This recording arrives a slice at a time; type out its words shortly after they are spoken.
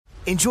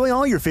Enjoy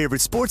all your favorite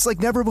sports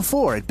like never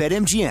before at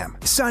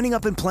BetMGM. Signing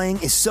up and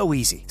playing is so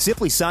easy.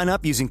 Simply sign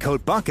up using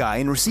code Buckeye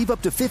and receive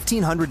up to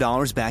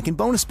 $1,500 back in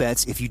bonus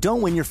bets if you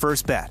don't win your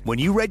first bet. When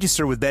you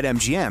register with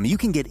BetMGM, you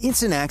can get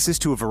instant access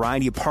to a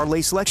variety of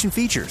parlay selection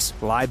features,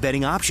 live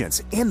betting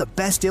options, and the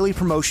best daily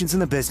promotions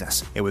in the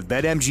business. And with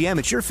BetMGM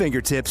at your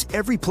fingertips,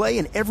 every play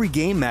and every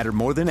game matter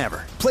more than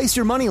ever. Place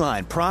your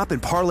moneyline, prop,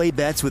 and parlay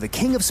bets with the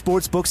king of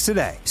sportsbooks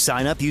today.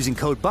 Sign up using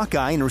code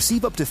Buckeye and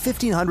receive up to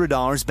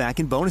 $1,500 back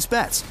in bonus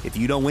bets if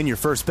you don't win your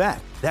first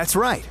bet. That's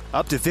right,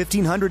 up to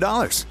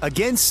 $1,500.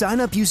 Again, sign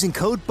up using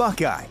code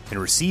Buckeye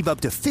and receive up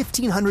to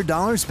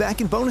 $1,500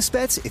 back in bonus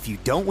bets if you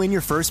don't win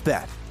your first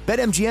bet.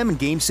 BetMGM and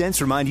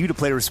GameSense remind you to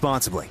play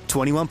responsibly.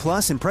 21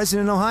 plus and present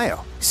in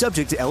Ohio.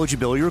 Subject to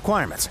eligibility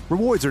requirements.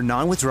 Rewards are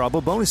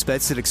non-withdrawable bonus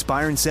bets that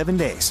expire in 7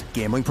 days.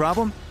 Gambling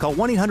problem? Call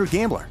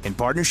 1-800-GAMBLER in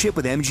partnership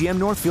with MGM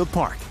Northfield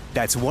Park.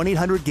 That's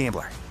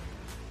 1-800-GAMBLER.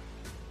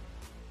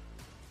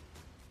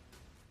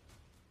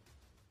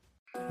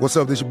 What's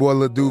up, this your boy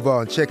Lil Duval,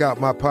 and check out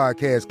my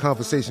podcast,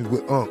 Conversations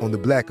with Unc, on the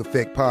Black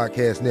Effect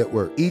Podcast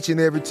Network. Each and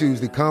every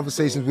Tuesday,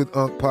 Conversations with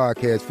Unc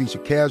podcast feature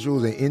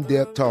casuals and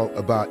in-depth talk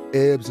about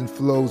ebbs and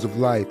flows of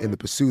life and the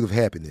pursuit of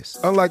happiness.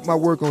 Unlike my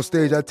work on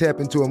stage, I tap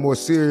into a more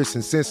serious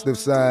and sensitive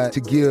side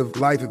to give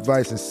life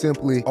advice and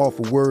simply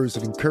offer words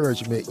of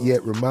encouragement,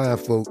 yet remind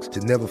folks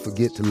to never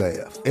forget to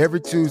laugh.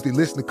 Every Tuesday,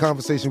 listen to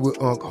Conversation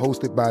with Unc,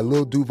 hosted by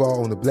Lil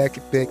Duval on the Black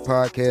Effect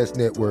Podcast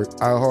Network,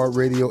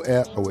 iHeartRadio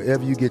app, or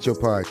wherever you get your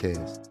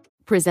podcasts.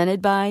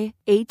 Presented by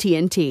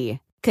AT&T.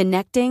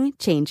 Connecting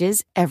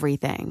changes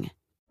everything.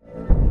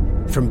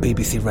 From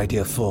BBC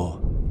Radio 4,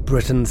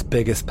 Britain's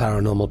biggest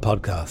paranormal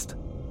podcast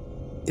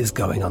is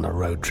going on a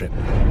road trip.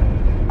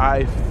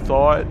 I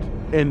thought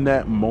in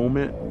that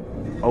moment,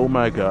 oh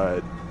my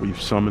God,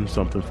 we've summoned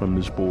something from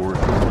this board.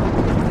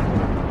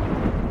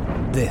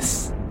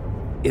 This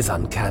is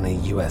Uncanny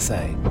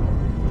USA.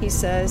 He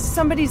says,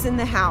 somebody's in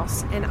the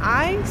house, and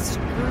I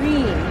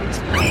screamed...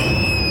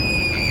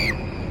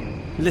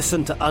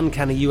 Listen to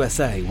Uncanny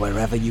USA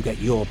wherever you get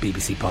your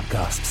BBC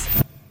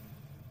podcasts,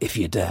 if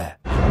you dare.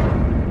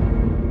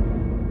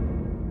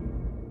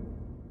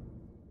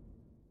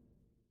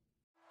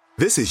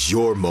 This is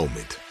your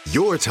moment,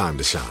 your time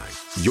to shine,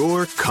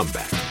 your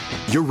comeback.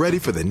 You're ready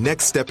for the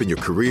next step in your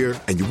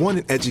career, and you want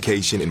an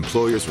education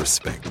employers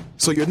respect.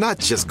 So you're not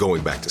just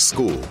going back to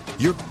school,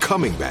 you're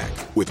coming back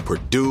with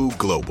Purdue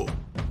Global.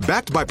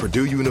 Backed by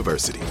Purdue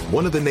University,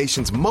 one of the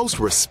nation's most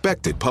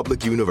respected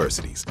public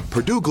universities,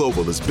 Purdue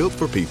Global is built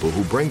for people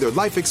who bring their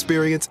life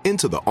experience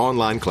into the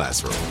online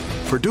classroom.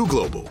 Purdue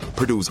Global,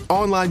 Purdue's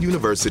online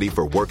university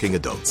for working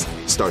adults.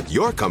 Start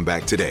your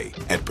comeback today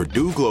at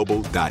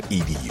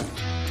purdueglobal.edu.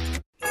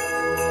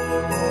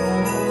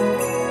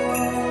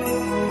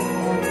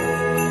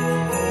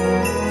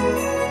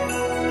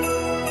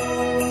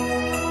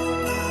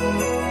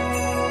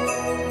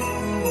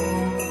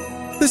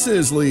 This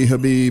is Lee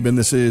Habib, and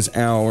this is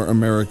Our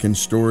American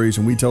Stories,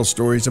 and we tell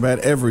stories about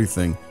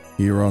everything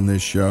here on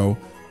this show.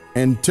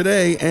 And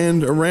today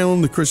and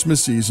around the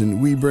Christmas season,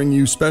 we bring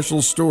you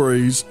special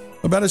stories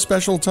about a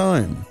special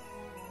time,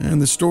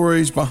 and the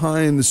stories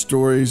behind the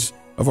stories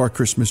of our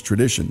Christmas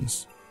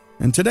traditions.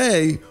 And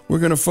today, we're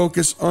going to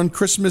focus on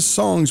Christmas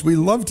songs we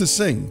love to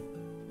sing.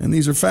 And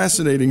these are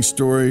fascinating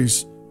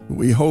stories that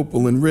we hope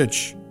will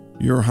enrich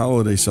your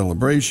holiday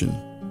celebration.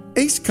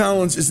 Ace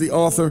Collins is the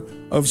author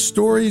of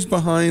Stories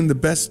Behind the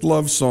Best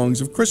Love Songs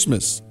of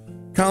Christmas.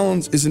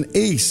 Collins is an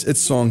ace at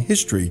song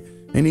history,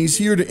 and he's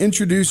here to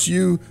introduce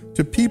you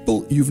to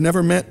people you've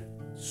never met,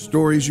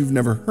 stories you've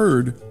never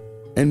heard,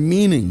 and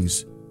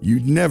meanings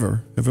you'd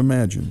never have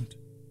imagined.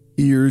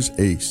 Here's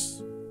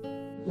Ace.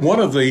 One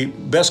of the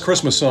best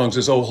Christmas songs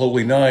is O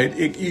Holy Night.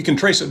 You can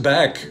trace it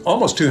back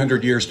almost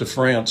 200 years to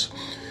France,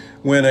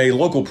 when a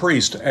local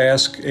priest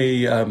asked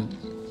a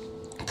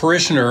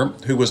parishioner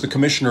who was the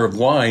commissioner of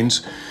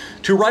wines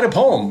to write a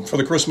poem for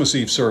the Christmas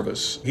Eve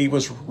service. He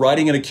was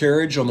riding in a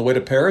carriage on the way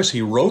to Paris.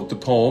 He wrote the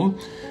poem,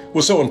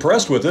 was so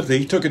impressed with it that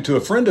he took it to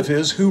a friend of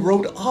his who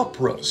wrote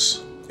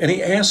operas. And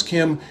he asked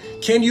him,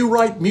 "Can you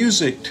write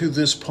music to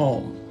this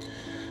poem?"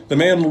 The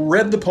man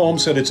read the poem,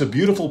 said, "It's a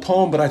beautiful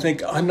poem, but I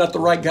think I'm not the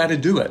right guy to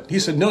do it." He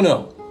said,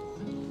 No,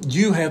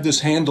 you have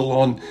this handle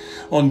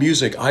on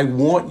music. I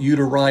want you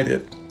to write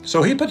it.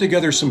 So he put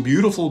together some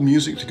beautiful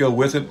music to go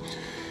with it.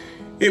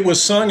 It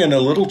was sung in a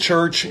little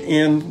church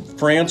in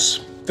France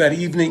that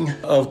evening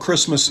of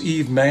Christmas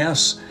Eve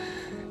Mass,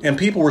 and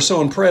people were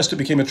so impressed it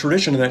became a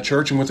tradition in that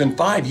church, and within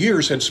 5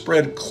 years had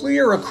spread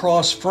clear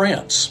across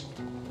France.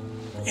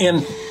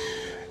 And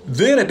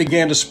then it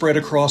began to spread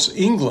across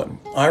England.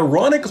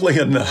 Ironically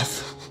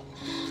enough,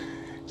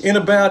 in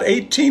about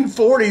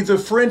 1840, the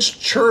French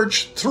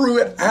church threw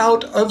it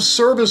out of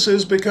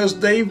services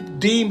because they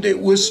deemed it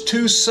was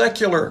too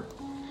secular.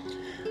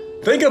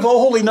 Think of O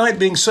Holy Night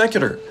being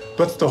secular.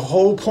 But the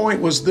whole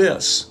point was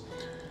this: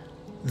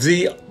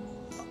 the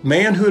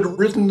man who had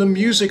written the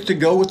music to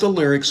go with the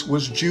lyrics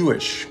was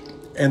Jewish,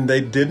 and they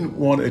didn't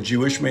want a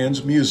Jewish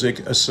man's music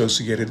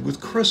associated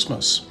with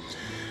Christmas.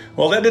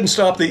 Well, that didn't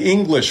stop the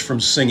English from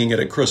singing it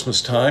at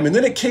Christmas time. And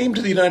then it came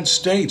to the United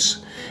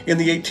States in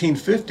the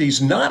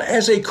 1850s, not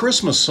as a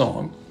Christmas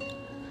song,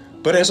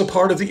 but as a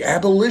part of the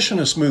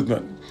abolitionist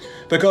movement.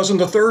 Because in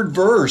the third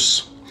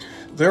verse,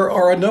 there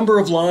are a number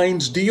of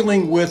lines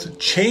dealing with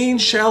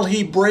chains shall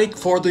he break,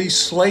 for the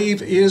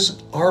slave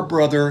is our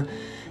brother.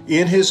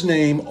 In his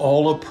name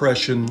all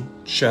oppression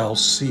shall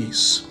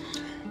cease.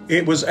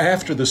 It was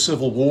after the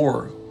Civil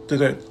War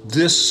that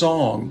this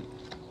song,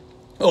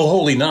 O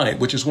Holy Night,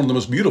 which is one of the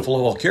most beautiful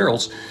of all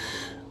carols,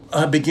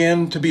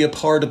 began to be a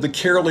part of the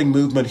caroling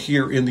movement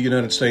here in the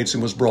United States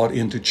and was brought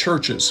into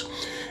churches.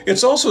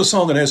 It's also a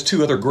song that has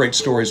two other great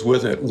stories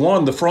with it.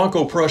 One, the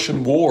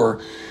Franco-Prussian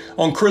War.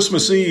 On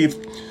Christmas Eve,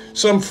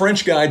 some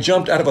French guy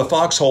jumped out of a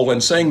foxhole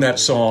and sang that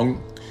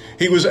song.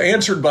 He was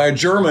answered by a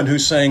German who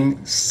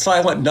sang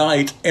Silent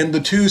Night, and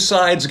the two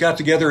sides got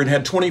together and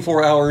had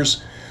 24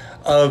 hours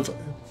of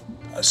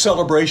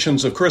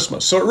celebrations of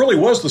Christmas. So it really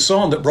was the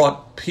song that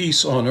brought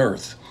peace on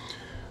earth.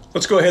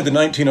 Let's go ahead to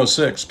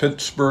 1906,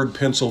 Pittsburgh,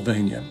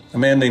 Pennsylvania. A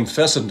man named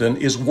Fessenden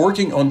is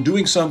working on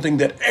doing something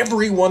that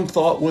everyone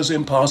thought was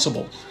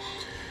impossible.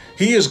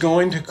 He is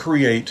going to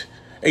create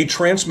a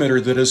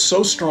transmitter that is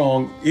so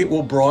strong it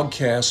will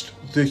broadcast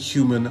the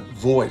human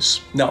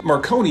voice. Now,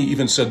 Marconi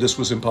even said this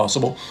was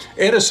impossible.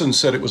 Edison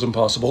said it was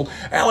impossible.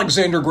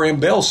 Alexander Graham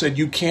Bell said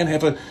you can't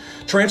have a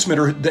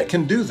transmitter that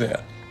can do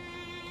that.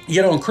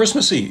 Yet on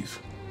Christmas Eve,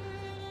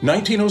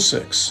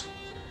 1906,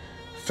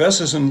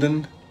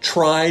 Fessenden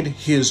tried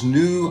his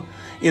new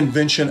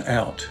invention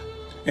out.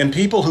 And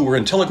people who were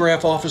in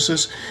telegraph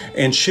offices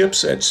and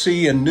ships at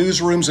sea and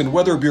newsrooms and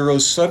weather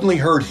bureaus suddenly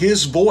heard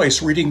his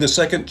voice reading the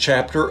second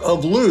chapter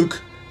of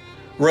Luke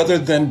rather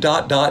than ...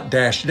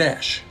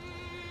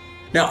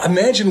 Now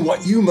imagine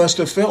what you must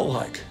have felt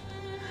like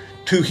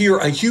to hear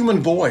a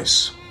human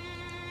voice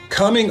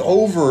coming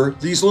over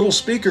these little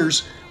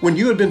speakers when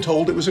you had been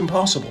told it was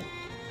impossible.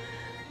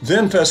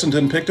 Then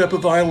Fessenden picked up a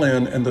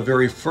violin, and the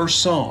very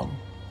first song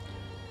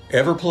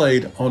ever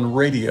played on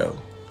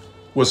radio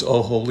was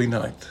O Holy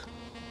Night.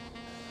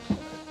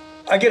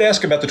 I get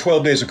asked about the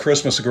 12 Days of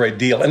Christmas a great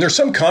deal, and there's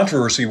some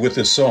controversy with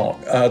this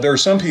song. There are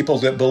some people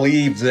that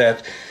believe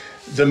that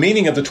the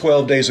meaning of the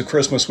 12 Days of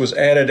Christmas was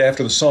added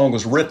after the song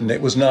was written.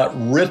 It was not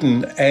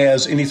written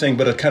as anything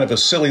but a kind of a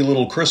silly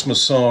little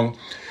Christmas song.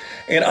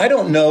 And I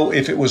don't know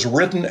if it was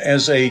written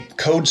as a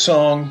code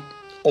song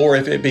or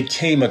if it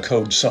became a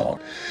code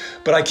song.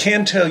 But I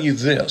can tell you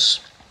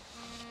this.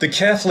 The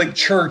Catholic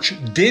Church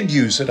did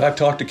use it. I've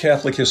talked to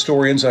Catholic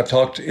historians. I've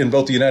talked in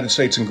both the United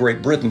States and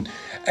Great Britain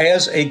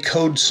as a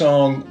code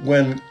song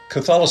when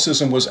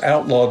Catholicism was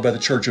outlawed by the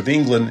Church of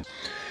England.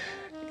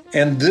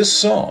 And this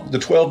song, the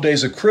 12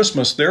 Days of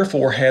Christmas,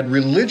 therefore had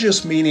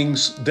religious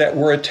meanings that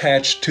were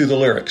attached to the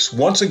lyrics.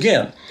 Once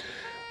again,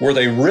 were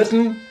they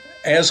written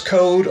as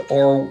code,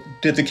 or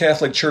did the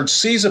Catholic Church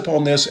seize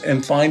upon this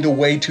and find a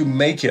way to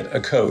make it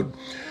a code?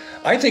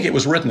 I think it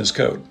was written as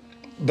code,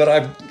 but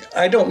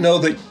I don't know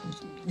that,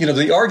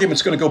 the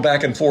argument's going to go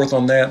back and forth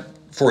on that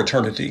for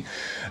eternity.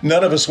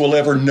 None of us will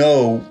ever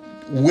know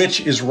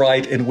which is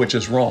right and which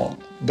is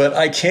wrong. But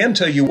I can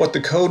tell you what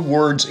the code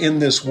words in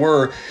this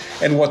were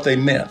and what they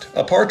meant.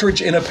 A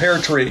partridge in a pear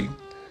tree.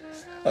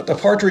 The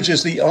partridge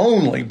is the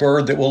only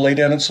bird that will lay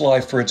down its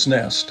life for its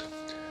nest.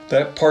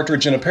 That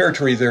partridge in a pear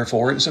tree,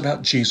 therefore, is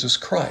about Jesus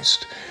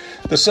Christ.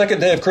 The second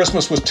day of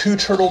Christmas was two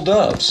turtle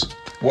doves.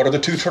 What are the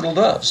two turtle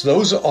doves?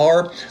 Those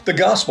are the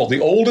gospel,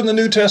 the Old and the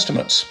New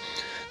Testaments.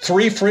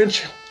 3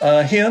 French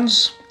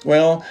hens.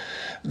 Well,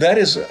 that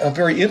is a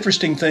very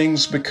interesting thing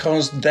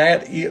because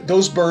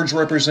those birds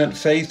represent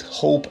faith,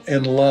 hope,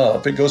 and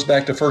love. It goes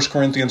back to 1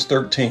 Corinthians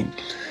 13.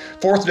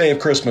 Fourth day of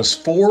Christmas,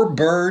 4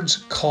 birds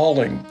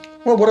calling.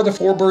 Well, what are the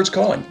 4 birds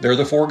calling? They're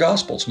the 4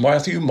 Gospels,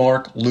 Matthew,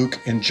 Mark, Luke,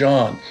 and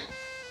John.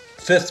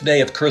 Fifth day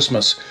of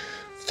Christmas,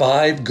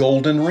 5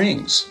 golden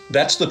rings.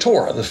 That's the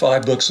Torah, the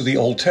 5 books of the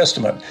Old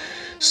Testament.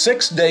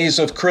 6 days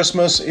of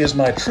Christmas is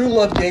my true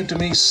love gave to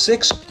me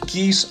 6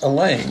 geese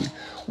a-laying.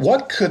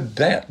 What could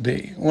that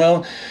be?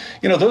 Well,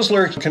 those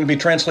lyrics can be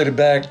translated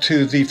back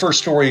to the first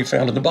story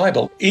found in the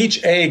Bible.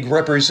 Each egg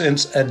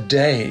represents a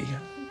day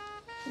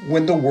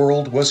when the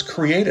world was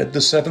created. The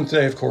 7th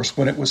day, of course,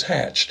 when it was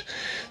hatched.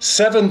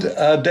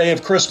 7th day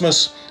of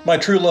Christmas, my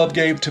true love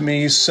gave to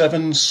me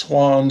 7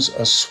 swans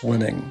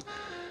a-swimming.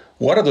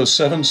 What are those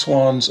 7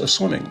 swans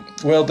a-swimming?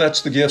 Well,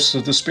 that's the gifts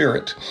of the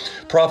Spirit.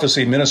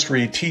 Prophecy,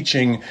 ministry,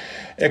 teaching,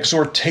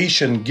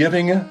 exhortation,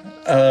 giving,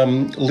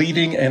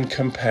 leading, and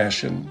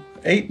compassion.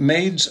 8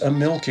 maids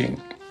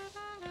a-milking.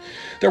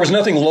 There was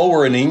nothing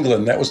lower in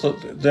England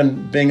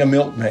than being a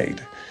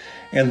milkmaid.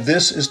 And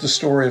this is the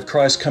story of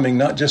Christ coming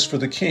not just for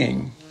the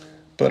king,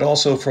 but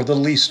also for the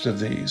least of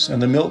these.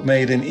 And the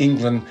milkmaid in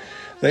England,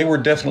 they were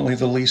definitely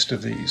the least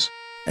of these.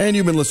 And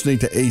you've been listening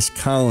to Ace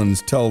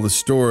Collins tell the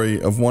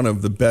story of one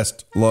of the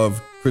best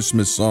loved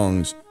Christmas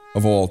songs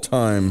of all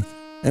time.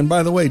 And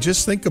by the way,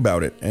 just think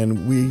about it.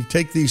 And we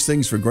take these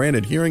things for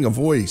granted, hearing a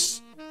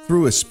voice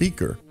through a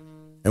speaker.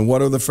 And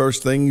what are the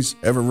first things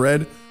ever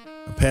read?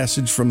 A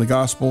passage from the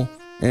gospel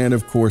and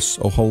of course,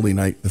 O Holy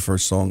Night, the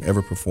first song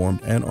ever performed,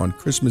 and on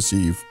Christmas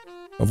Eve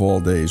of all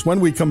days. When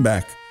we come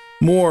back,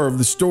 more of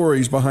the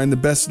stories behind the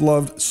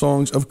best-loved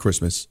songs of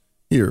Christmas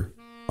here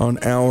on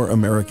Our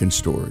American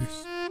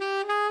Stories.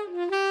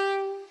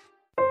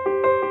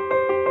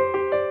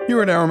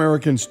 Here at Our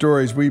American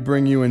Stories, we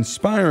bring you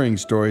inspiring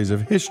stories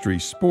of history,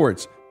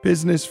 sports,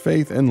 business,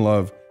 faith, and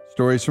love.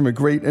 Stories from a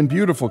great and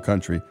beautiful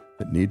country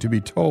that need to be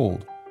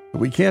told.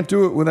 But we can't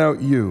do it without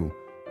you.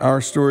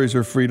 Our stories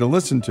are free to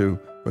listen to,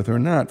 but they're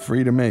not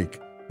free to make.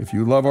 If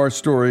you love our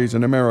stories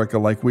in America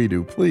like we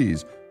do,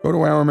 please go to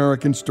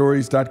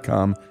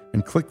ouramericanstories.com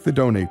and click the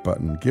donate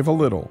button. Give a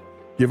little,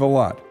 give a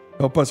lot.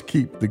 Help us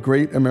keep the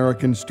great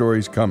American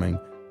stories coming.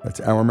 That's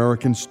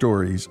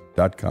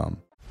ouramericanstories.com.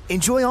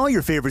 Enjoy all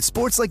your favorite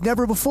sports like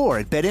never before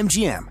at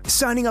BetMGM.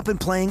 Signing up and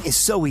playing is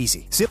so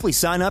easy. Simply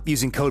sign up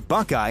using code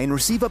Buckeye and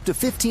receive up to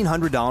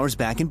 $1,500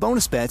 back in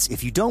bonus bets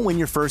if you don't win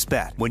your first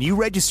bet. When you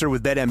register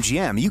with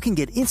BetMGM, you can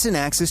get instant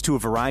access to a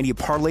variety of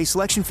parlay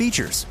selection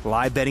features,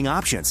 live betting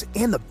options,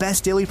 and the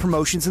best daily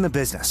promotions in the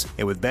business.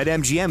 And with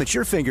BetMGM at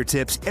your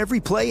fingertips, every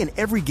play and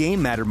every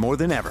game matter more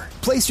than ever.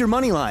 Place your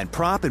moneyline,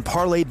 prop, and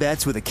parlay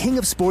bets with the king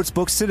of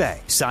sportsbooks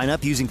today. Sign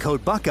up using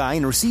code Buckeye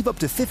and receive up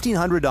to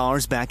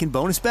 $1,500 back in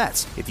bonus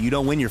bets if you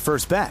don't win your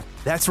first bet.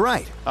 That's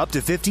right, up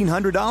to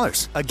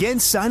 $1,500. Again,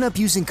 sign up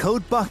using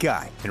code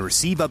Buckeye and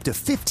receive up to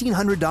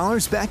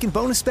 $1,500 back in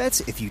bonus bets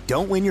if you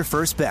don't win your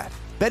first bet.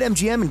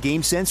 BetMGM and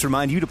GameSense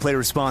remind you to play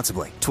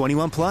responsibly.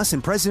 21 plus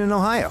and present in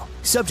Ohio.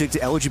 Subject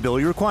to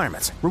eligibility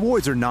requirements.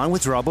 Rewards are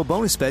non-withdrawable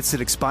bonus bets that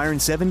expire in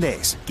 7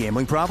 days.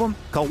 Gambling problem?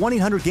 Call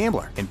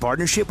 1-800-GAMBLER in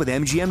partnership with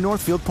MGM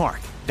Northfield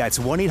Park. That's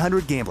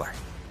 1-800-GAMBLER.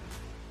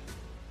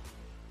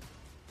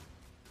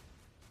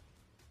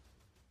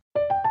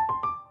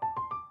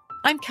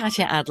 I'm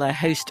Katya Adler,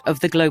 host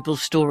of The Global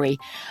Story.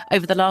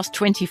 Over the last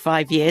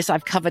 25 years,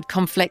 I've covered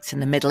conflicts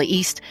in the Middle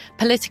East,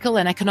 political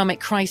and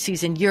economic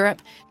crises in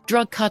Europe,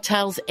 drug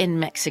cartels in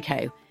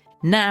Mexico.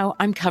 Now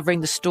I'm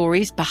covering the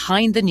stories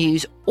behind the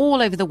news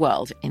all over the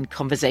world in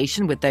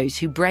conversation with those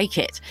who break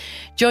it.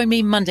 Join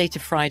me Monday to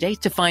Friday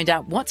to find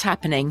out what's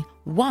happening,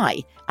 why,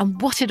 and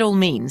what it all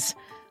means.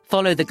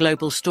 Follow The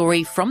Global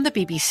Story from the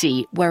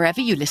BBC wherever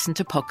you listen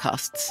to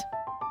podcasts.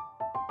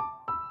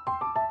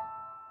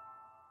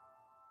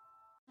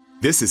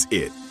 This is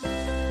it.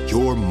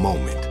 Your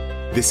moment.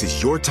 This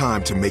is your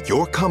time to make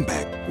your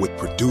comeback with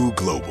Purdue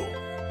Global.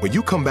 When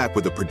you come back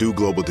with a Purdue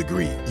Global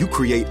degree, you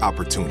create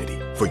opportunity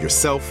for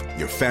yourself,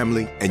 your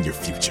family, and your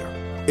future.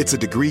 It's a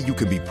degree you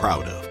can be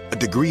proud of, a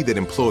degree that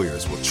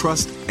employers will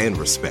trust and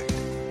respect.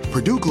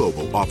 Purdue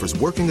Global offers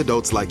working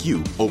adults like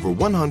you over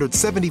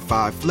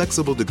 175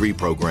 flexible degree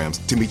programs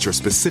to meet your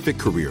specific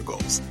career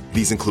goals.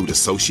 These include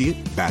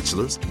associate,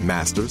 bachelor's,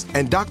 master's,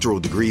 and doctoral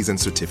degrees and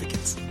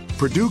certificates.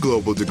 Purdue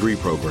Global degree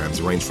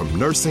programs range from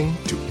nursing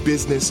to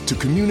business to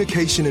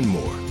communication and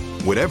more.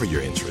 Whatever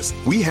your interest,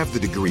 we have the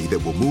degree that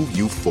will move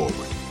you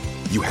forward.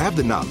 You have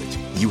the knowledge,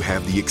 you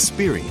have the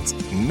experience.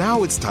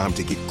 Now it's time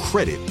to get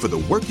credit for the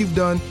work you've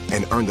done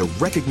and earn the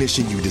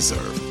recognition you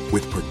deserve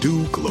with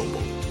Purdue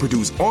Global,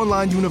 Purdue's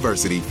online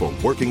university for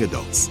working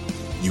adults.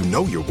 You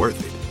know you're worth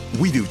it.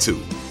 We do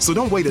too. So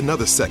don't wait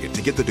another second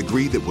to get the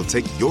degree that will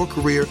take your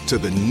career to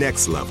the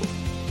next level.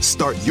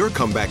 Start your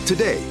comeback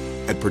today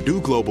at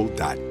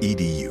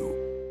purdueglobal.edu.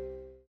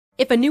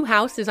 If a new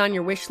house is on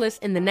your wish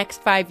list in the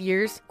next 5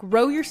 years,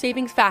 grow your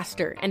savings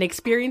faster and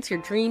experience your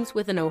dreams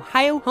with an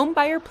Ohio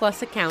Homebuyer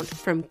Plus account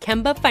from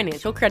Kemba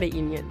Financial Credit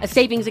Union. A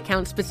savings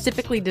account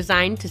specifically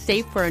designed to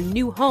save for a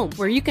new home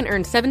where you can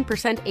earn 7%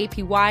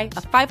 APY,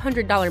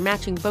 a $500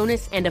 matching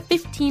bonus, and a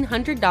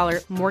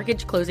 $1,500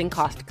 mortgage closing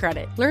cost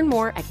credit. Learn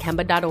more at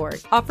Kemba.org.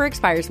 Offer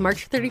expires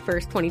March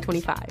 31st,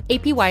 2025.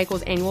 APY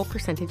equals annual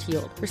percentage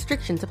yield.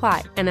 Restrictions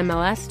apply.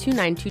 NMLS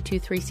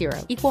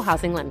 292230. Equal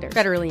housing lender.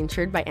 Federally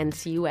insured by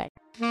NCUA.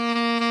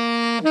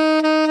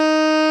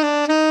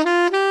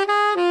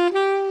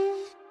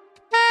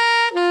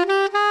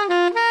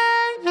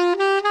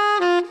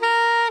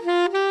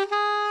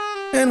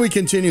 And we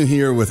continue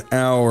here with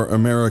Our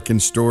American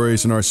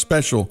Stories in our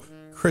special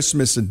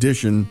Christmas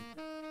edition.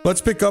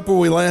 Let's pick up where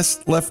we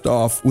last left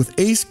off with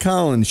Ace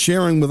Collins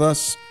sharing with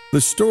us the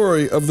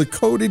story of the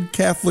coded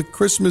Catholic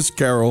Christmas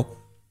carol,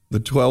 The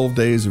 12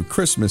 Days of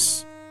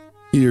Christmas.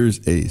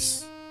 Here's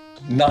Ace.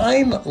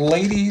 9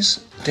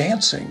 ladies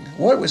dancing.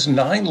 What was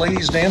 9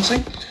 ladies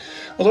dancing?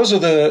 Well, those are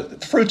the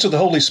fruits of the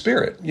Holy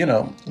Spirit. You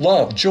know,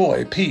 love,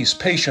 joy, peace,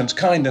 patience,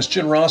 kindness,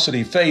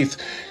 generosity, faith,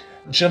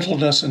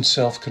 gentleness, and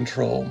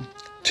self-control.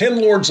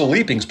 10 lords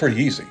a-leaping is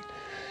pretty easy.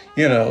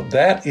 You know,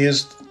 that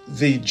is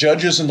the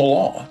judges in the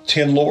law.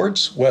 10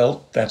 lords,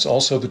 well, that's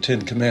also the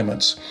 10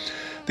 commandments.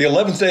 The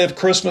 11th day of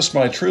Christmas,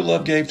 my true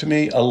love gave to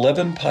me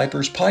 11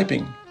 pipers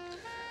piping.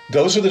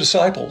 Those are the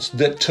disciples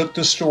that took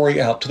the story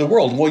out to the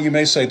world. Well, you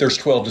may say there's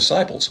 12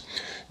 disciples.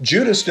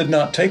 Judas did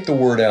not take the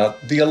word out.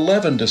 The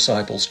 11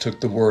 disciples took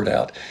the word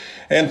out.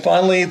 And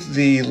finally,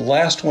 the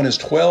last one is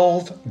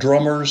 12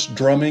 drummers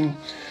drumming.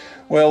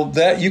 Well,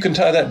 that you can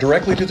tie that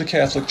directly to the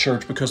Catholic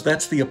Church because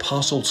that's the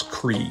Apostles'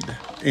 Creed.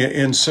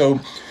 And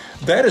so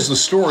that is the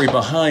story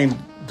behind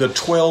the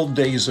 12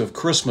 Days of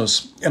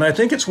Christmas. And I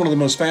think it's one of the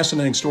most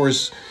fascinating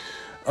stories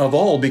of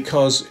all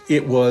because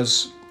it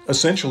was,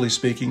 essentially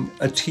speaking,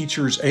 a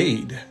teacher's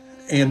aid.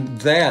 And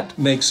that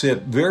makes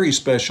it very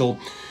special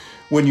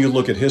when you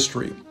look at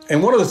history.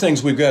 And one of the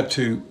things we've got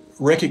to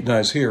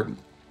recognize here,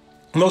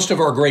 most of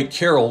our great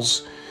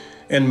carols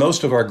and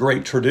most of our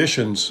great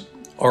traditions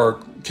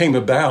came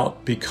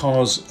about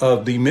because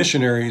of the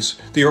missionaries,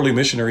 the early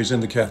missionaries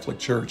in the Catholic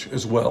Church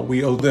as well.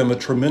 We owe them a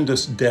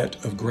tremendous debt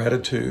of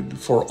gratitude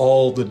for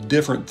all the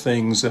different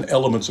things and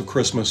elements of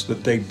Christmas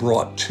that they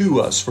brought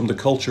to us from the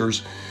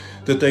cultures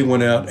that they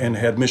went out and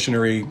had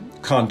missionary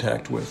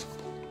contact with.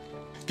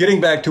 Getting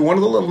back to one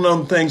of the little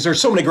known things, there's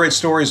so many great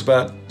stories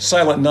about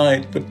Silent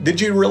Night, but did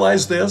you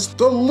realize this?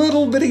 The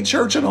little bitty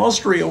church in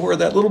Austria where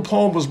that little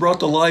poem was brought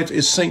to life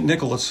is St.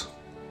 Nicholas.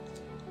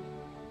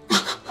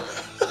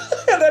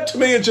 That to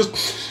me is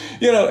just,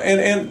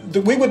 and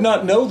we would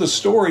not know the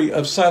story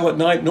of Silent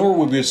Night, nor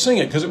would we sing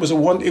it, because it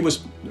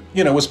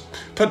was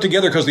put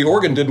together because the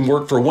organ didn't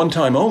work for one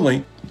time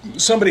only.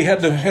 Somebody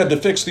had to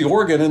fix the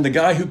organ, and the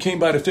guy who came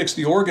by to fix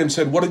the organ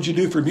said, "What did you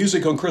do for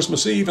music on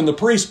Christmas Eve?" And the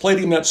priest played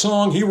him that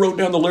song. He wrote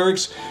down the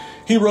lyrics,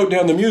 he wrote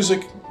down the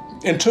music,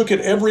 and took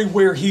it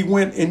everywhere he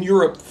went in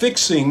Europe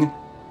fixing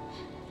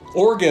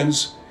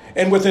organs.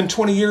 And within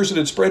 20 years, it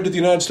had spread to the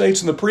United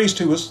States, and the priest,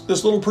 who was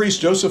this little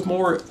priest, Joseph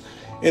Mohr,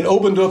 in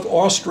Obendorf,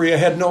 Austria,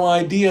 had no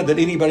idea that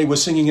anybody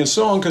was singing his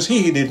song because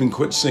he had even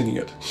quit singing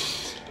it.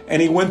 And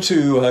he went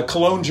to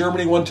Cologne,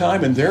 Germany one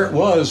time, and there it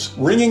was,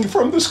 ringing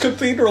from this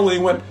cathedral. And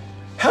he went,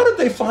 "How did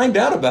they find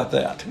out about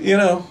that?"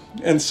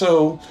 And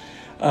so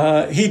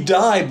he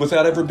died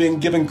without ever being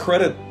given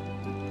credit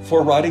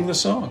for writing the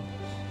song.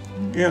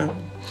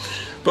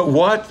 But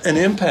what an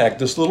impact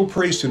this little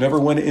priest who never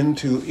went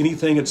into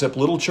anything except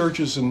little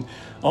churches in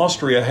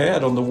Austria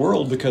had on the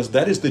world, because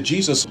that is the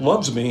Jesus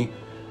Loves Me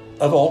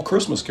of all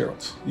Christmas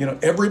carols.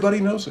 Everybody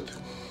knows it.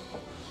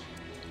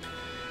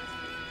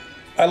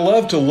 I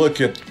love to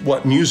look at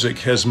what music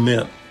has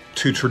meant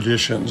to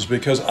traditions,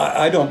 because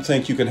I don't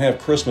think you can have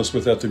Christmas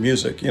without the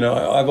music.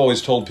 I've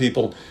always told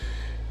people,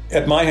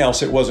 at my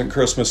house, it wasn't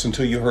Christmas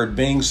until you heard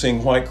Bing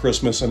sing White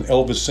Christmas and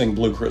Elvis sing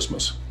Blue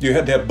Christmas. You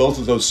had to have both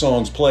of those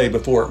songs play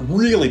before it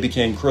really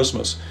became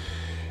Christmas.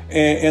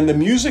 And the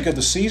music of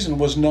the season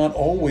was not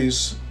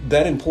always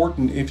that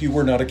important if you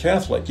were not a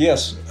Catholic.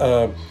 Yes,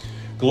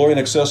 Gloria in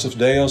Excelsis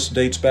Deus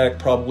dates back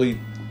probably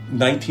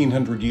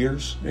 1900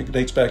 years. It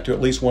dates back to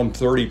at least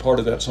 130, part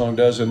of that song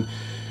does.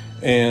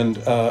 And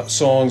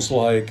songs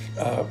like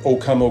O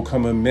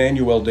Come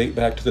Emmanuel date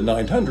back to the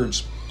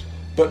 900s.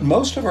 But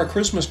most of our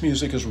Christmas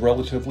music is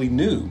relatively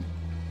new.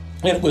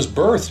 And it was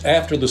birthed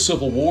after the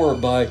Civil War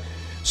by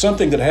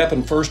something that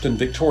happened first in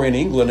Victorian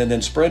England and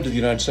then spread to the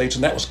United States,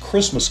 and that was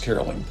Christmas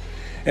caroling.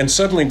 And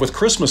suddenly with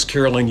Christmas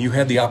caroling, you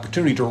had the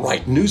opportunity to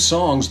write new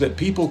songs that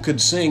people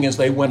could sing as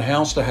they went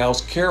house to house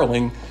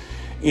caroling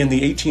in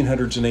the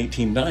 1800s and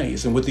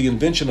 1890s. And with the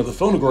invention of the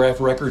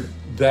phonograph record,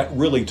 that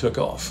really took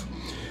off.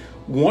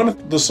 One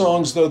of the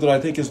songs, though, that I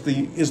think is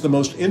the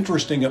most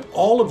interesting of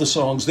all of the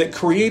songs that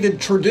created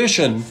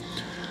tradition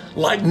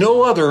like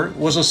no other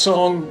was a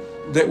song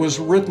that was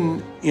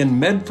written in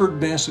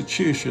Medford,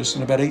 Massachusetts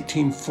in about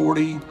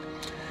 1840.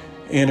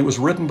 And it was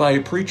written by a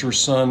preacher's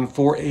son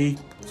for a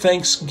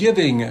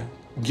Thanksgiving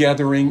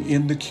gathering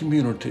in the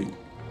community.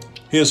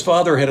 His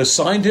father had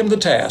assigned him the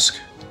task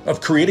of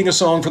creating a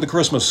song for the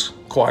Christmas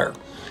choir.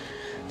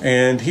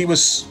 And he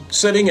was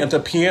sitting at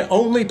the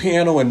only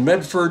piano in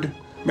Medford,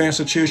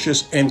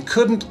 Massachusetts, and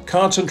couldn't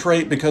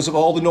concentrate because of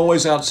all the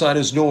noise outside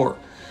his door.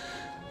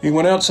 He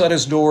went outside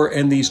his door,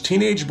 and these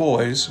teenage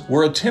boys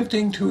were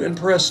attempting to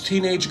impress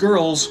teenage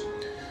girls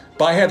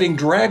by having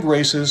drag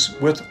races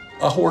with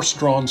a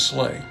horse-drawn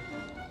sleigh.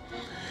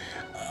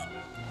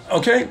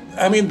 Okay,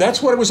 I mean,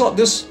 that's what it was.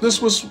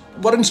 This was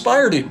what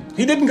inspired him.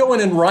 He didn't go in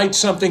and write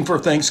something for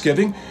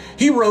Thanksgiving.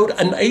 He wrote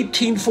an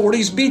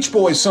 1840s Beach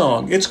Boys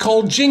song. It's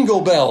called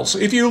Jingle Bells.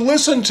 If you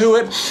listen to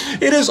it,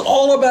 it is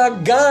all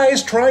about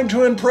guys trying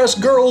to impress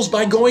girls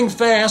by going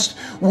fast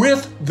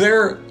with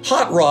their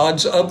hot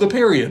rods of the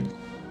period.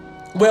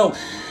 Well,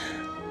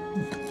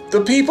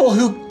 the people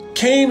who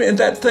came in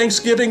that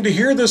Thanksgiving to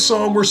hear this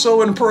song were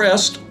so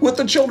impressed with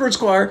the children's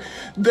choir,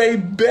 they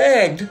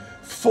begged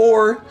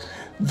for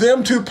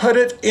them to put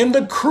it in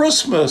the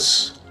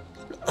Christmas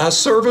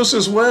service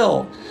as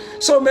well.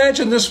 So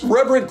imagine this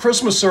reverent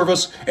Christmas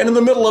service, and in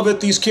the middle of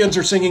it, these kids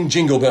are singing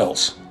Jingle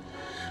Bells.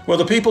 Well,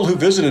 the people who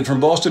visited from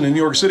Boston and New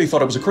York City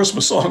thought it was a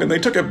Christmas song, and they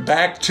took it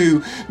back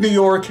to New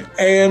York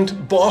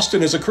and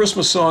Boston as a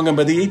Christmas song. And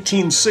by the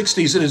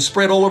 1860s, it had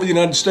spread all over the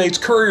United States.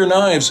 Courier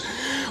Knives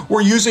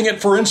were using it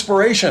for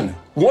inspiration.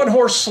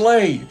 One-horse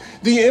sleigh,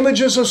 the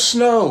images of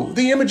snow,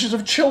 the images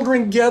of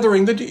children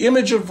gathering, the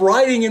image of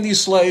riding in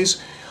these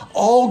sleighs,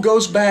 all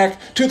goes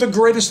back to the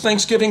greatest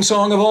Thanksgiving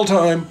song of all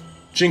time,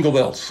 Jingle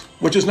Bells,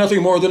 which is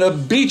nothing more than a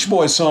Beach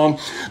Boys song.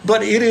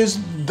 But it is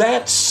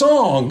that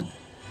song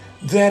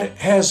that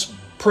has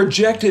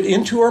projected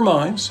into our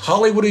minds.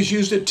 Hollywood has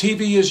used it,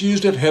 TV has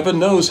used it, heaven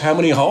knows how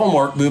many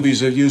Hallmark movies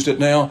have used it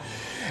now,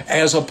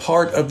 as a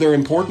part of their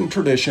important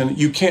tradition.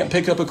 You can't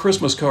pick up a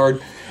Christmas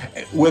card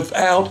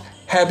without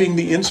having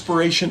the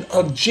inspiration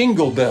of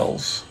Jingle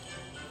Bells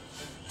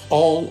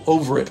all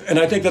over it. And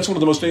I think that's one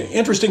of the most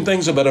interesting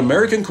things about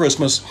American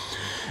Christmas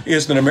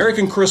is that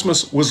American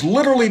Christmas was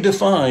literally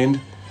defined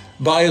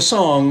by a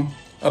song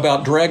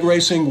about drag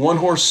racing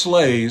one-horse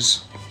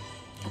sleighs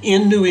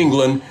in New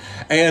England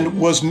and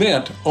was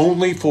meant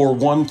only for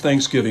one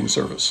Thanksgiving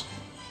service.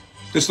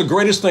 It's the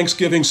greatest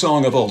Thanksgiving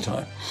song of all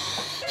time.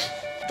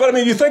 But I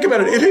mean, you think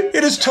about it,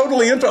 it is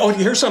totally Oh,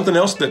 here's something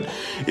else that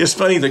is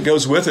funny that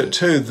goes with it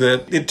too,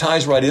 that it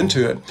ties right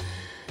into it.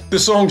 The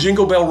song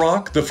Jingle Bell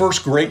Rock, the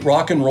first great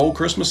rock and roll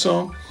Christmas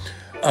song,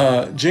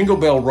 Jingle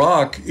Bell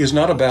Rock is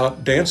not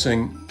about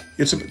dancing.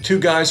 It's two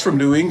guys from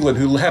New England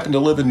who happened to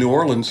live in New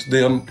Orleans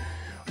then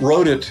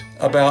wrote it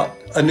about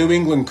a New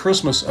England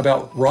Christmas,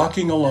 about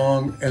rocking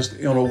along as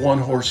on a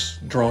one-horse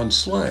drawn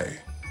sleigh.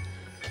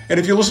 And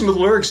if you listen to the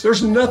lyrics,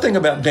 there's nothing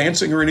about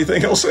dancing or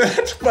anything else in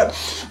it. But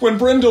when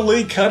Brenda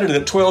Lee cut it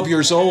at 12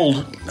 years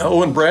old,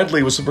 Owen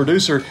Bradley was the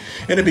producer,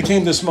 and it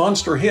became this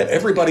monster hit.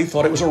 Everybody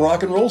thought it was a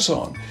rock and roll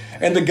song.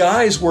 And the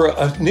guys were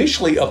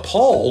initially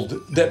appalled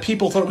that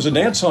people thought it was a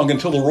dance song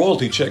until the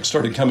royalty checks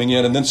started coming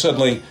in. And then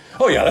suddenly,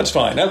 oh yeah, that's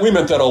fine. We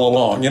meant that all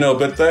along,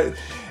 but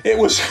it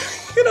was,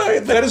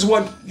 that is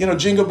what,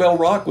 Jingle Bell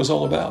Rock was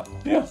all about.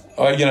 Yeah.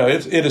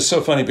 It is so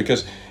funny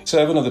because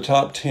 7 of the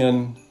top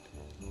 10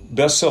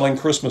 best-selling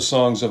Christmas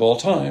songs of all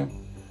time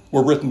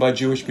were written by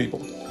Jewish people.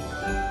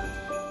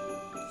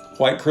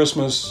 White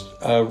Christmas,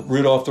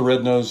 Rudolph the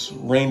Red-Nosed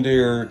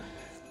Reindeer,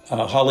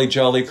 Holly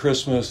Jolly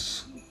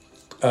Christmas,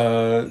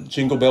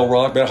 Jingle Bell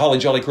Rock. But Holly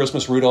Jolly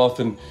Christmas, Rudolph,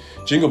 and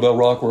Jingle Bell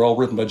Rock were all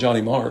written by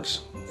Johnny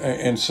Marks.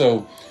 And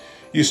so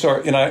you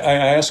start, and I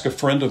asked a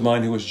friend of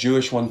mine who was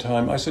Jewish one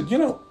time, I said,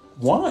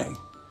 why?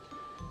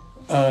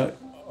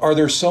 Are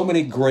there so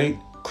many great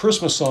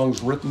Christmas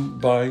songs written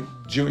by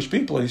Jewish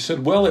people? And he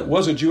said, well, it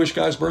was a Jewish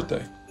guy's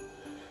birthday.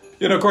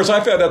 Of course, I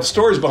found out the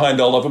stories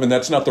behind all of them, and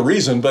that's not the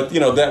reason, but,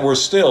 that we're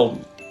still,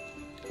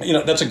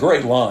 that's a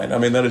great line. I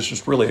mean, that is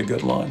just really a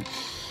good line.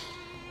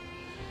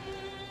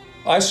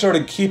 I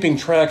started keeping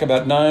track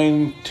about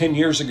 9-10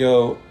 years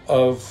ago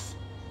of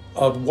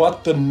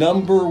what the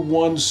number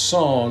one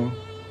song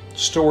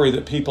story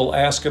that people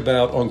ask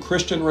about on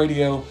Christian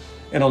radio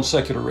and on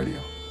secular radio.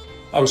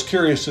 I was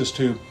curious as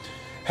to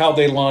how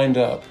they lined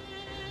up.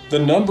 The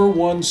number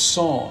one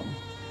song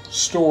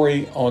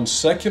story on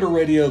secular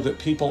radio that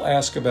people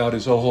ask about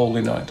is O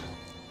Holy Night,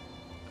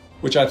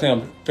 which I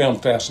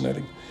found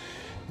fascinating.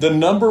 The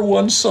number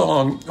one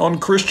song on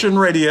Christian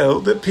radio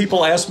that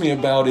people ask me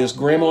about is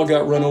Grandma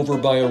Got Run Over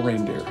by a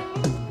Reindeer.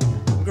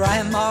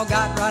 Grandma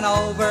got run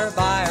over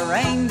by a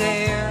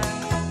reindeer,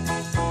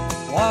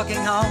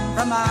 walking home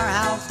from our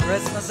house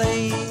Christmas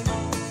Eve.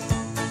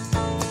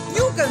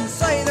 You can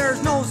say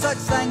there's no such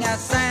thing as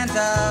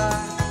Santa,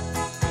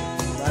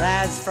 but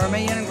as for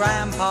me and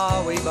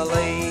Grandpa, we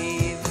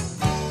believe.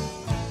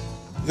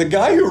 The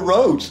guy who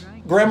wrote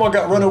Grandma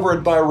Got Run Over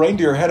by a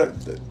Reindeer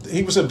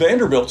he was a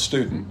Vanderbilt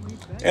student,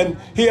 and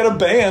he had a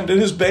band,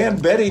 and his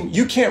band bet him,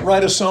 you can't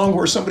write a song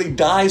where somebody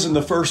dies in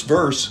the first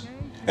verse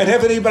and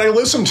have anybody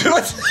listen to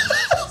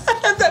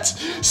it.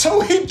 So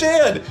he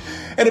did.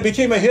 And it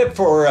became a hit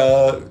for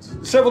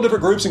several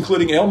different groups,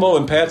 including Elmo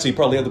and Patsy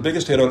probably had the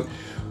biggest hit on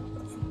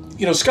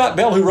it. Scott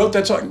Bell, who wrote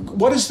that song,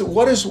 what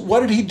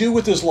did he do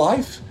with his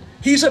life?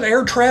 He's an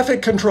air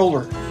traffic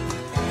controller.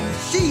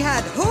 She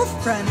had hoof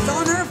prints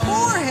on her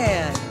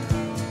forehead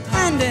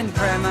and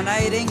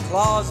incriminating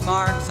claws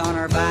marks on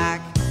her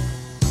back.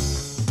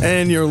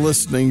 And you're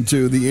listening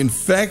to the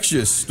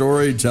infectious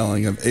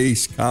storytelling of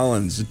Ace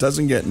Collins. It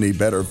doesn't get any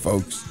better,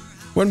 folks.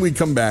 When we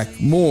come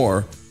back,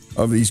 more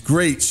of these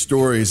great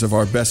stories of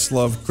our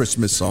best-loved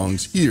Christmas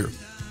songs here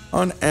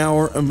on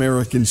Our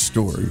American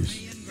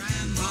Stories.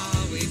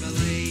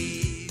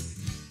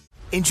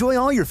 Enjoy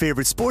all your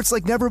favorite sports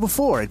like never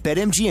before at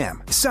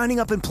BetMGM. Signing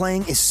up and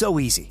playing is so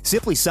easy.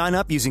 Simply sign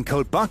up using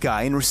code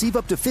Buckeye and receive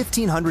up to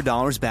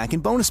 $1,500 back in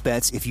bonus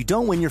bets if you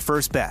don't win your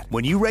first bet.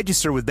 When you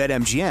register with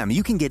BetMGM,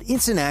 you can get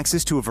instant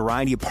access to a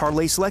variety of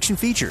parlay selection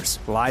features,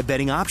 live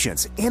betting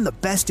options, and the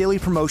best daily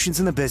promotions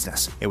in the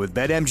business. And with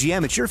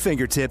BetMGM at your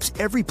fingertips,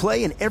 every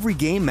play and every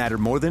game matter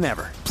more than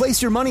ever.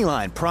 Place your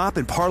moneyline, prop,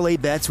 and parlay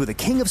bets with the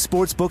king of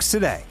sportsbooks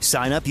today.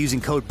 Sign up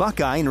using code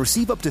Buckeye and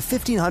receive up to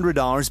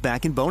 $1,500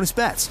 back in bonus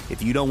bets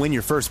if you don't win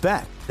your first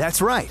bet.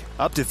 That's right,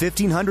 up to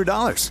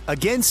 $1,500.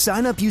 Again,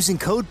 sign up using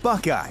code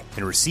Buckeye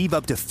and receive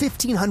up to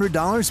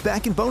 $1,500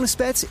 back in bonus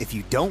bets if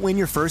you don't win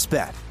your first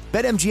bet.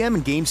 BetMGM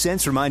and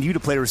GameSense remind you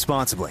to play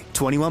responsibly.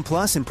 21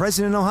 plus and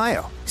present in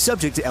Ohio.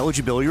 Subject to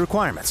eligibility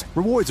requirements.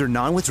 Rewards are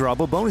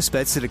non-withdrawable bonus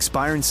bets that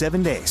expire in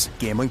 7 days.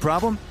 Gambling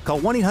problem? Call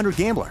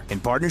 1-800-GAMBLER in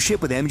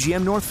partnership with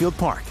MGM Northfield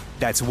Park.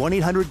 That's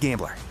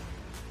 1-800-GAMBLER.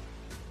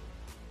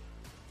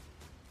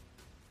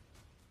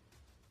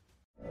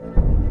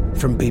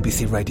 From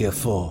BBC Radio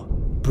 4,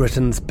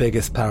 Britain's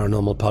biggest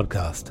paranormal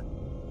podcast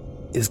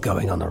is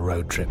going on a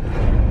road trip.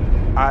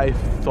 I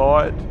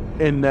thought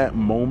in that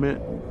moment,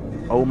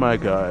 oh my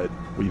God,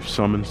 we've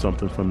summoned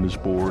something from this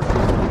board.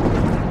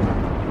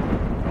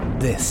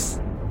 This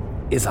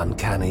is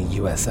Uncanny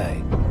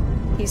USA.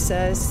 He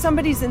says,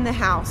 somebody's in the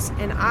house,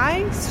 and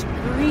I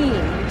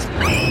screamed.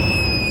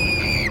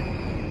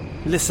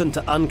 Listen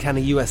to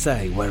Uncanny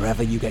USA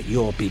wherever you get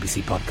your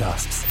BBC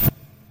podcasts,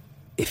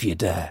 if you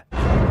dare.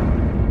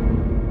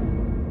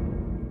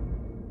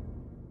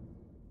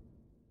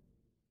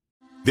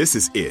 This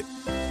is it.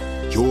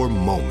 Your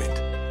moment.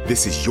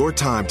 This is your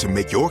time to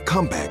make your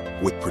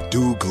comeback with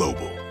Purdue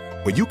Global.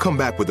 When you come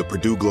back with a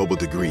Purdue Global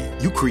degree,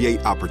 you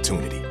create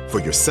opportunity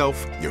for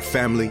yourself, your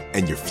family,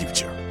 and your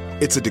future.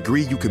 It's a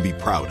degree you can be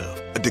proud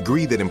of, a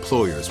degree that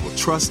employers will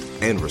trust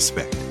and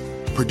respect.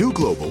 Purdue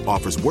Global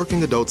offers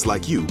working adults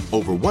like you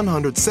over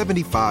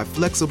 175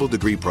 flexible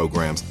degree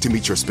programs to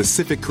meet your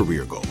specific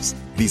career goals.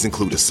 These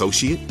include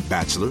associate,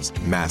 bachelor's,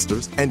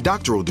 master's, and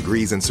doctoral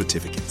degrees and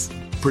certificates.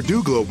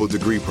 Purdue Global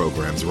degree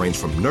programs range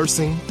from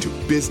nursing to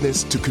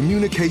business to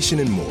communication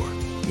and more.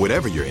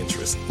 Whatever your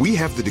interest, we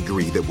have the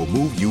degree that will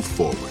move you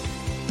forward.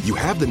 You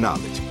have the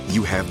knowledge,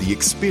 you have the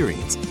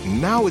experience.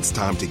 Now it's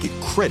time to get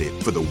credit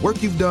for the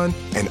work you've done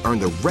and earn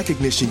the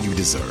recognition you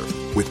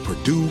deserve with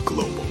Purdue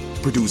Global,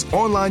 Purdue's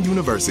online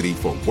university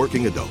for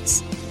working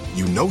adults.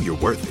 You know you're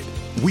worth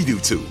it. We do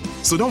too.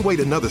 So don't wait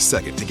another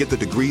second to get the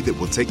degree that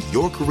will take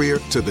your career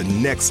to the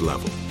next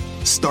level.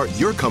 Start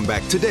your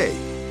comeback today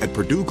at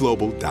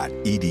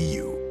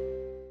purdueglobal.edu.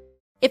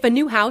 If a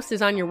new house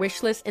is on your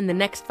wish list in the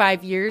next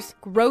 5 years,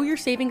 grow your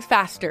savings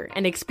faster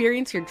and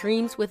experience your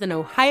dreams with an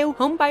Ohio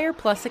Homebuyer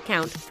Plus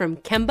account from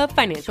Kemba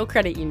Financial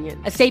Credit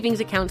Union. A savings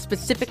account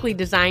specifically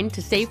designed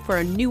to save for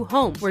a new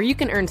home, where you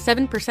can earn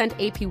 7%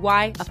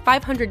 APY,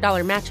 a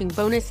 $500 matching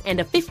bonus,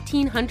 and a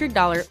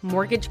 $1,500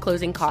 mortgage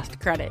closing cost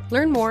credit.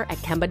 Learn more at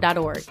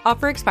Kemba.org.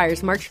 Offer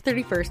expires March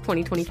 31st,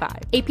 2025.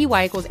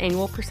 APY equals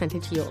annual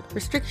percentage yield.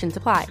 Restrictions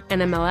apply.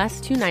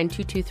 NMLS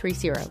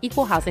 292230.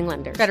 Equal housing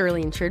lender.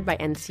 Federally insured by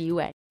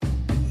NCUA.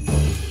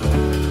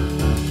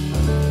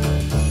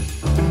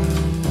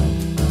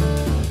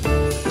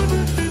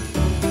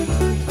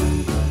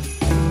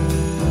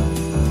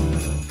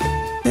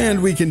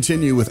 And we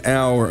continue with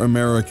Our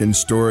American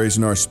Stories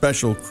in our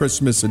special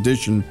Christmas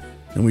edition.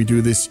 And we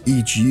do this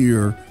each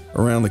year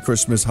around the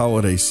Christmas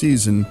holiday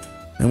season.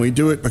 And we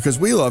do it because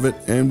we love it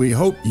and we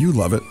hope you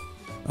love it.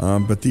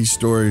 But these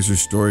stories are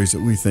stories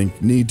that we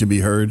think need to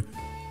be heard.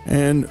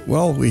 And,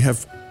 well, we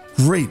have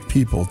great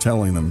people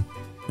telling them.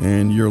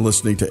 And you're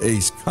listening to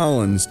Ace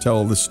Collins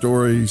tell the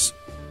stories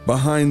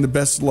behind the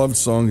best loved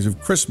songs of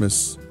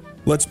Christmas.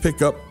 Let's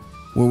pick up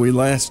where we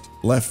last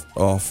left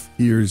off.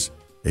 Here's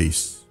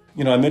Ace.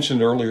 You know, I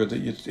mentioned earlier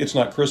that it's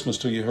not Christmas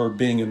till you heard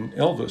Bing and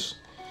Elvis,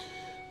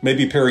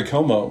 maybe Perry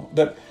Como.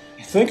 But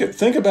think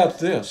about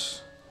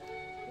this.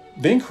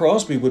 Bing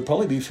Crosby would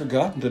probably be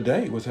forgotten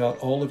today without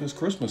all of his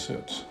Christmas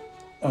hits.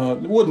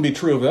 It wouldn't be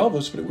true of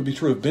Elvis, but it would be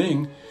true of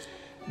Bing.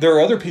 There are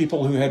other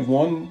people who had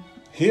one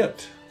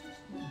hit.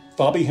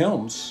 Bobby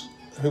Helms,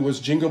 who was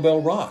Jingle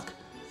Bell Rock,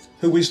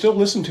 who we still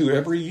listen to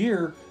every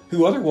year,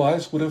 who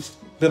otherwise would have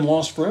been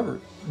lost forever.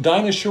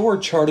 Dinah Shore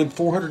charted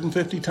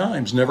 450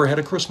 times, never had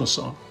a Christmas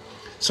song.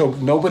 So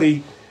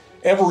nobody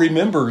ever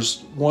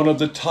remembers one of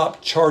the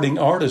top charting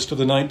artists of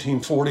the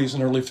 1940s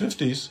and early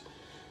 50s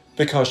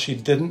because she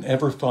didn't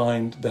ever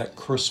find that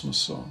Christmas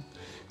song.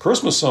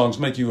 Christmas songs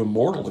make you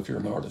immortal if you're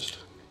an artist.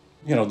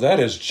 You know, that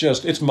is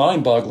just, it's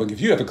mind-boggling.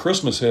 If you have a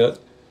Christmas hit,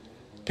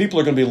 people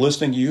are going to be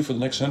listening to you for the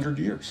next 100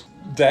 years.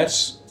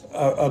 That's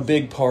a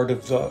big part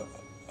of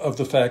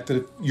the fact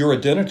that your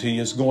identity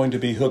is going to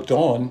be hooked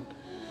on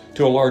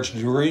to a large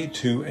degree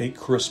to a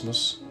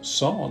Christmas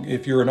song.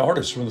 If you're an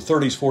artist from the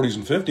 30s, 40s,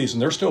 and 50s,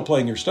 and they're still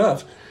playing your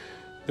stuff,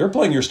 they're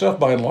playing your stuff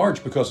by and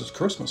large because it's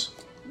Christmas.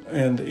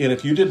 And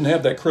if you didn't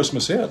have that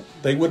Christmas hit,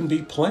 they wouldn't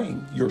be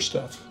playing your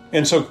stuff.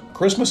 And so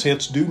Christmas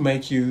hits do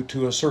make you,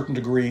 to a certain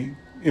degree,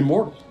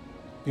 immortal.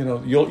 You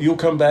know, you'll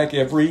come back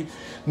every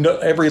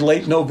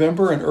late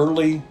November and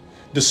early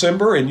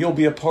December, and you'll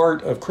be a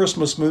part of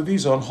Christmas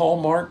movies on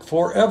Hallmark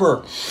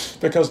forever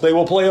because they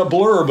will play a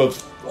blurb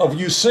of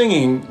you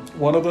singing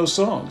one of those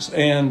songs.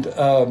 And,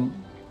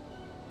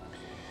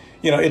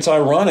 you know, it's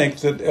ironic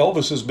that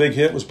Elvis's big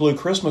hit was Blue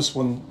Christmas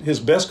when his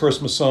best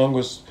Christmas song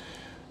was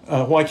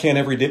Why Can't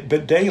Every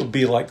Day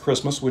Be Like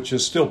Christmas, which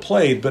is still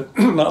played, but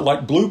not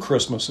like Blue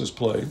Christmas is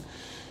played.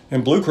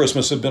 And Blue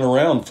Christmas had been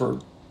around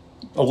for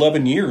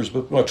 12 years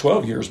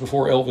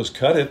before Elvis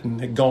cut it and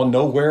had gone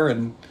nowhere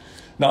and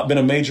not been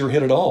a major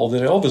hit at all.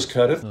 Then Elvis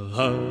cut it.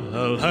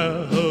 I'll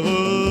have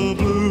a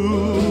blue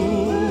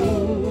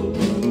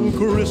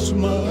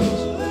Christmas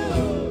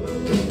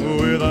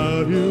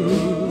without you.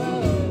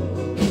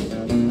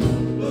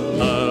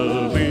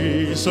 I'll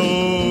be so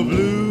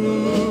blue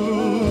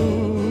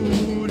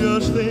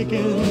just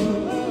thinking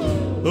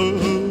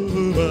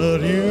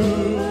about you.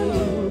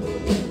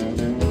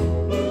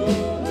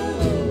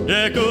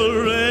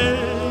 Decorations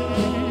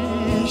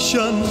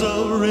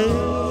of red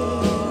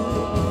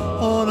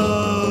on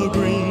a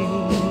green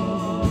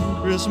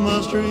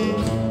Christmas tree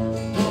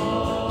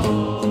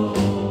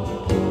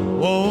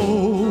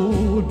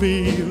won't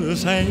be the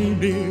same,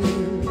 dear,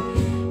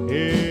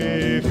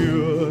 if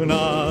you're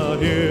not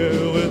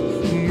here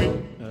with me.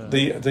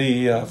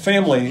 The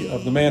family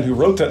of the man who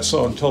wrote that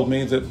song told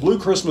me that Blue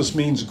Christmas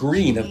means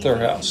green at their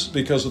house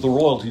because of the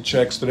royalty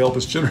checks that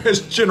Elvis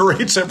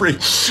generates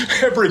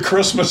every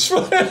Christmas for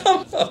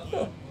them.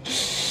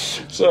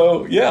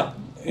 So yeah,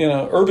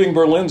 Irving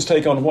Berlin's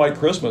take on White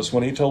Christmas,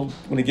 when he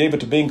gave it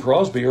to Bing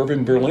Crosby,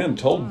 Irving Berlin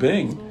told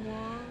Bing,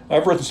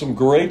 "I've written some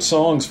great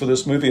songs for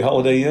this movie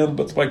Holiday Inn,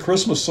 but my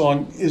Christmas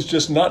song is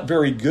just not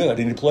very good."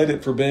 And he played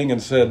it for Bing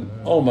and said,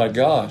 "Oh my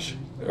gosh,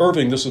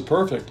 Irving, this is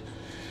perfect."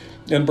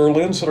 And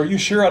Berlin said, "Are you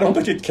sure? I don't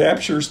think it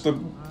captures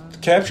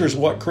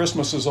what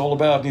Christmas is all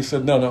about." And he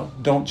said, No,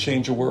 don't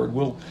change a word.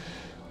 We'll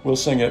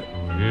sing it.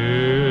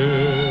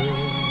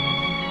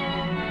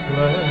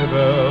 Sleigh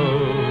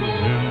bells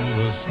in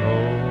the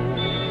snow,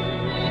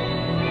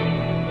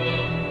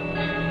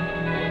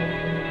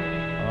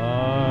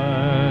 I'm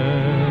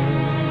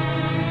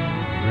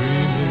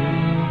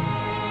dreaming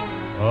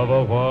of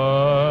a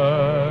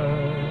white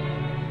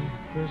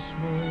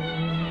Christmas.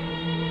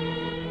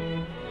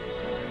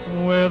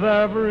 With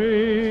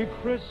every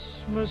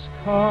Christmas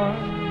card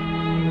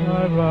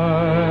I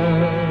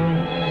write.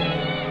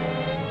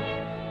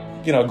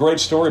 A great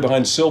story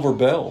behind Silver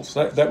Bells.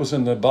 That was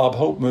in the Bob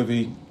Hope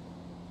movie,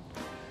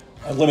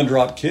 Lemon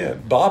Drop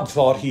Kid. Bob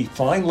thought he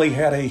finally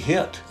had a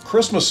hit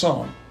Christmas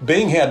song.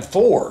 Bing had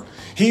 4.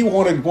 He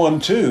wanted one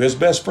too. His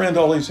best friend,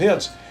 all these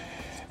hits.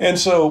 And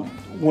so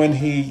when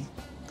he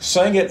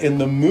sang it in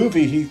the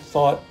movie, he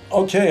thought,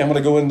 okay, I'm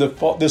going to go in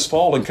this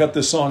fall and cut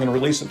this song and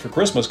release it for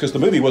Christmas, because the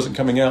movie wasn't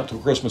coming out till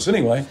Christmas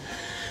anyway.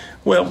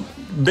 Well,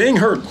 Bing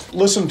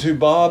listened to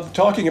Bob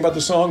talking about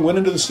the song, went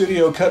into the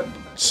studio, cut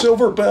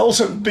Silver Bells,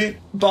 and beat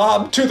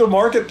Bob to the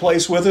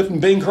marketplace with it, and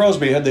Bing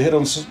Crosby had the hit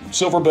on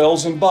Silver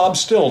Bells, and Bob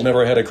still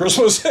never had a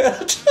Christmas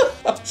hit.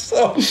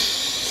 So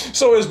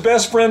his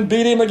best friend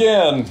beat him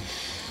again.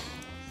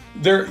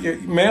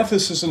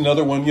 Mathis is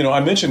another one. I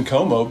mentioned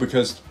Como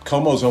because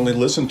Como's only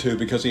listened to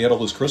because he had all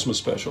those Christmas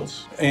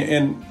specials.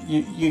 And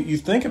you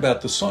think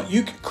about the song.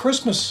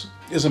 Christmas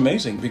is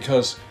amazing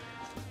because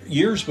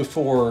years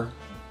before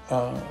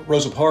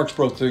Rosa Parks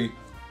broke the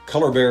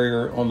color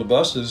barrier on the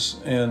buses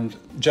and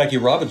Jackie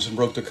Robinson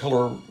broke the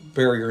color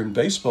barrier in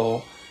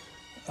baseball,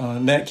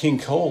 Nat King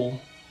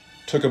Cole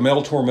took a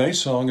Mel Torme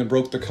song and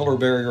broke the color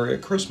barrier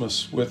at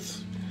Christmas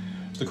with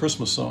the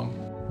Christmas song.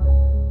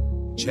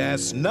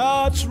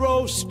 Chestnuts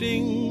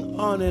roasting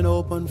on an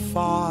open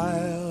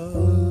fire,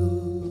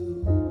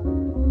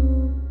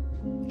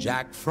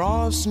 Jack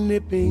Frost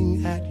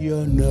nipping at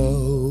your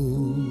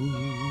nose.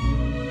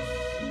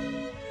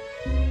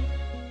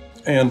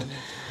 And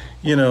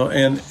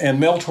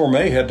Mel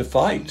Torme had to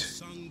fight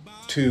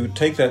to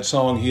take that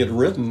song he had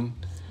written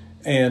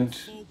and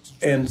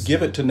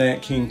give it to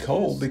Nat King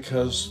Cole,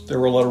 because there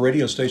were a lot of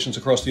radio stations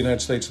across the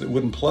United States that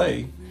wouldn't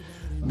play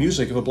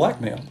music of a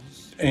black man.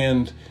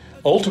 And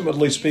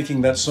ultimately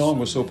speaking, that song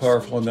was so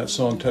powerful and that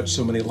song touched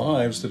so many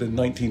lives that in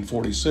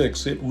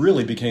 1946, it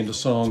really became the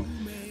song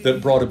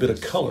that brought a bit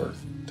of color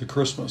to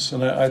Christmas.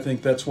 And I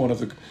think that's one of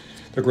the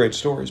great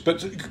stories.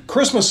 But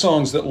Christmas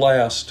songs that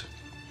last,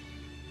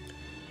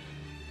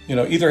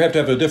 either have to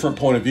have a different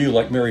point of view,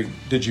 like Mary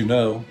Did You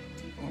Know,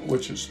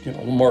 which is,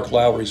 Mark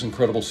Lowry's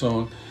incredible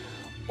song,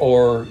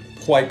 or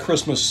White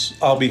Christmas,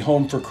 I'll Be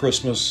Home for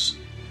Christmas,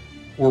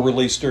 were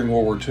released during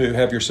World War II.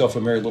 Have Yourself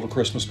a Merry Little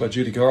Christmas by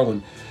Judy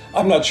Garland.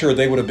 I'm not sure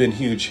they would have been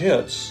huge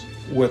hits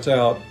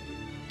without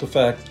the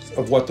fact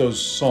of what those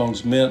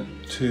songs meant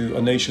to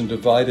a nation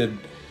divided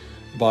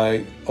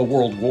by a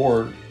world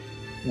war,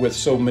 with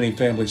so many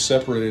families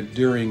separated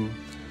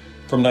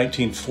from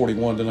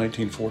 1941 to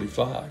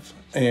 1945.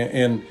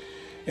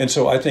 And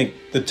so I think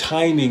the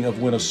timing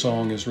of when a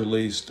song is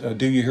released,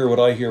 Do You Hear What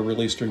I Hear,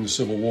 released during the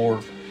Civil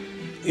War,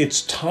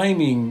 it's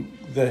timing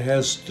that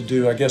has to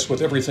do, I guess,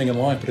 with everything in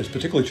life, but it's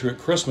particularly true at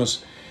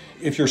Christmas.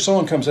 If your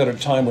song comes at a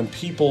time when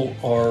people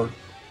are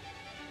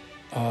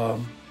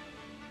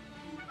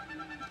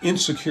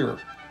insecure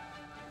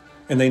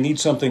and they need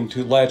something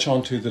to latch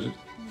onto, that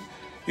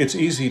it's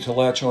easy to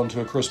latch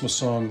onto a Christmas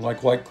song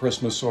like White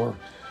Christmas or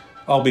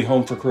I'll Be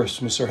Home for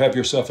Christmas or Have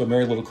Yourself a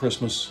Merry Little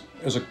Christmas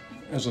as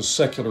a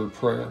secular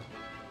prayer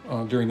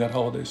during that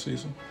holiday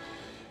season.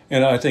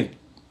 And I think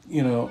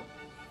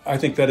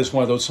that is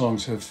why those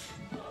songs have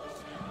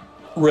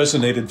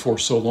resonated for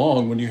so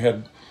long, when you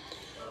had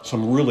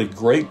some really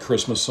great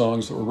Christmas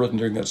songs that were written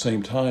during that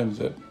same time,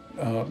 that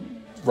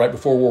right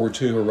before World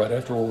War II or right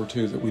after World War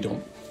II, that we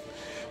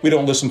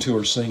don't listen to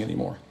or sing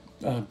anymore.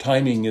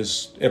 Timing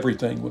is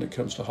everything when it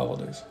comes to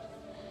holidays.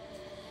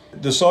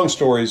 The song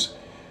stories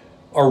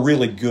are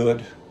really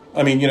good.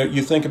 I mean,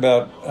 you think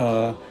about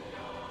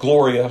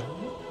Gloria,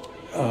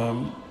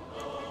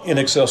 In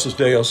Excelsis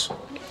Deus,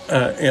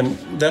 and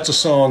that's a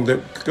song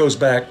that goes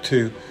back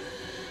to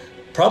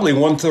probably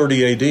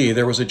 130 AD.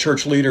 There was a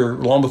church leader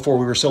long before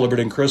we were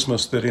celebrating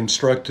Christmas that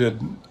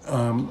instructed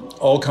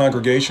all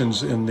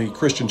congregations in the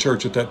Christian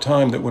church at that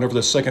time that whenever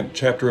the second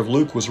chapter of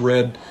Luke was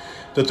read,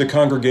 that the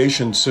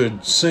congregation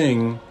should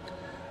sing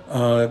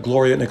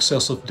Gloria in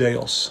Excelsis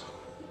Deus.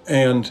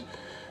 And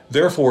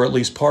therefore, at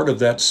least part of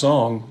that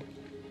song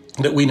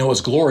that we know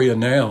as Gloria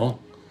now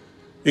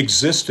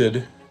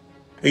existed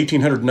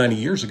 1,890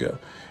 years ago.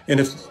 And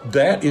if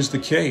that is the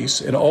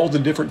case, and all the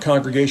different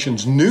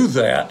congregations knew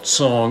that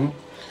song,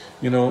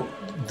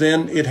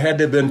 then it had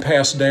to have been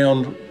passed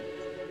down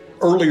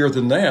earlier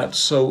than that.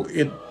 So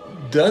it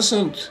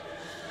doesn't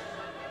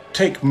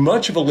take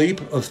much of a leap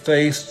of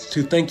faith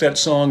to think that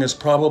song is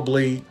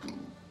probably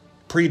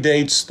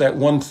predates that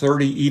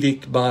 130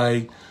 edict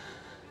by,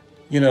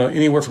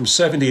 anywhere from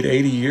 70 to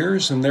 80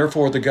 years. And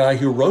therefore, the guy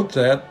who wrote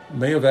that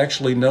may have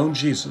actually known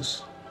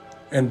Jesus.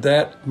 And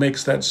that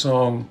makes that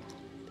song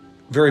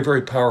very,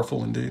 very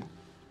powerful indeed.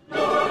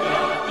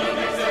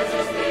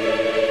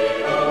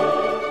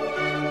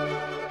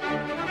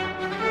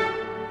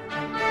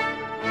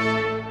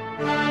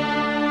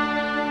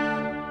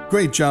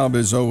 Great job,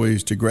 as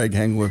always, to Greg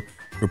Hengler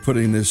for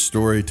putting this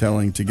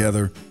storytelling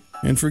together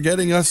and for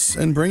getting us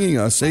and bringing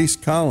us Ace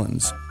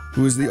Collins,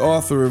 who is the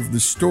author of the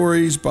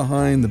stories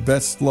behind the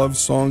best love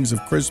songs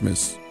of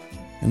Christmas.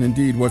 And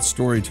indeed, what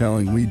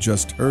storytelling we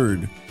just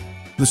heard.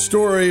 The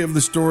story of the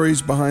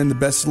stories behind the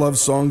best love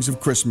songs of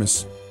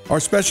Christmas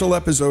are special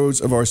episodes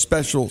of our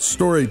special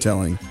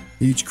storytelling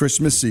each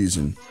Christmas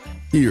season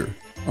here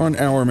on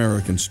Our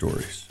American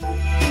Stories.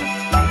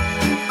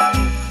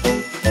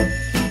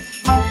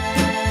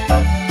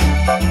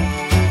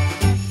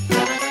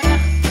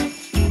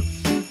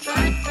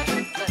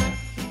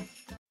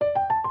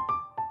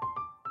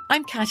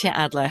 I'm Katya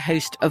Adler,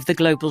 host of The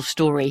Global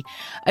Story.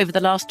 Over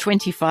the last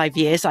 25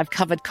 years, I've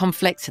covered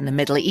conflicts in the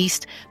Middle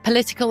East,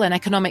 political and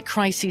economic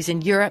crises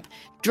in Europe,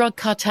 drug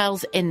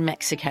cartels in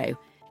Mexico.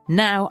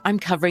 Now I'm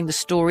covering the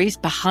stories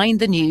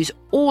behind the news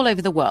all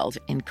over the world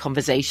in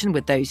conversation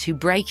with those who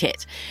break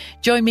it.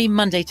 Join me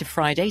Monday to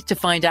Friday to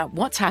find out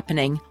what's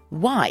happening,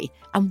 why,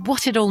 and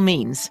what it all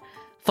means.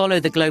 Follow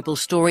The Global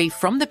Story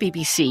from the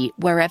BBC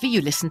wherever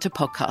you listen to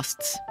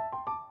podcasts.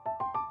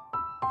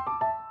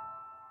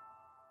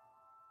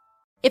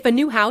 If a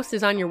new house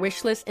is on your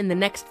wish list in the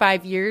next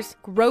 5 years,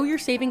 grow your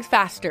savings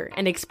faster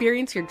and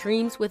experience your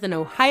dreams with an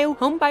Ohio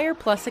Homebuyer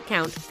Plus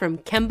account from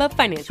Kemba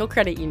Financial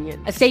Credit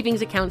Union. A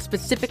savings account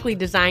specifically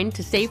designed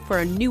to save for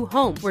a new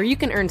home, where you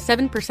can earn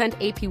 7%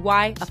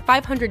 APY,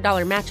 a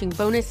 $500 matching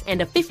bonus,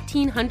 and a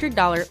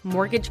 $1,500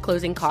 mortgage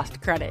closing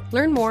cost credit.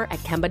 Learn more at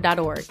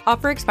Kemba.org.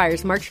 Offer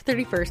expires March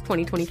 31st,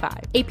 2025.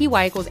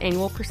 APY equals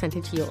annual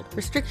percentage yield.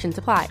 Restrictions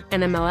apply.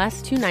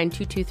 NMLS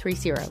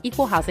 292230.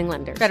 Equal housing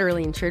lender.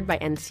 Federally insured by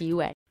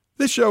NCUA.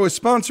 This show is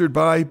sponsored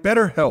by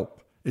BetterHelp.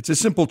 It's a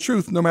simple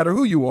truth, no matter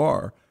who you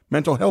are.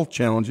 Mental health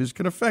challenges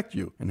can affect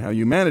you, and how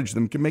you manage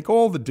them can make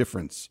all the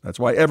difference. That's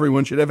why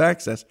everyone should have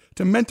access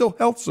to mental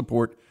health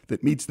support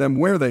that meets them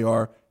where they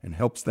are and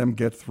helps them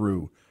get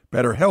through.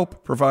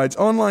 BetterHelp provides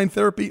online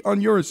therapy on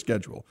your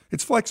schedule.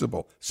 It's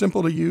flexible,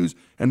 simple to use,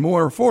 and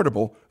more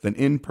affordable than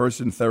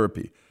in-person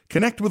therapy.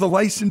 Connect with a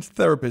licensed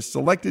therapist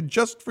selected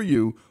just for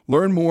you.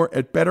 Learn more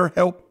at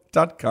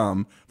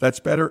BetterHelp.com.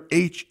 That's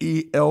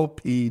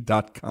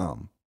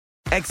BetterHelp.com.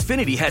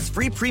 Xfinity has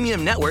free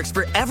premium networks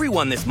for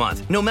everyone this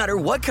month, no matter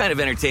what kind of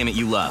entertainment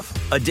you love.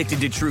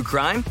 Addicted to true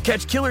crime?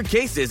 Catch killer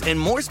cases and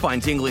more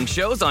spine-tingling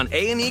shows on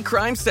A&E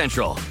Crime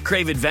Central.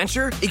 Crave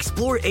adventure?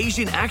 Explore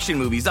Asian action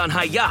movies on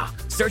Hi-YAH.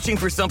 Searching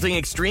for something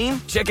extreme?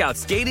 Check out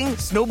skating,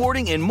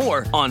 snowboarding, and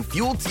more on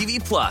Fuel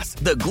TV Plus,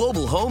 the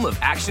global home of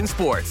action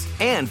sports.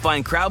 And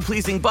find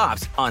crowd-pleasing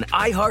bops on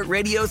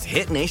iHeartRadio's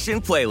Hit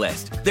Nation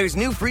playlist. There's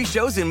new free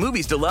shows and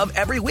movies to love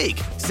every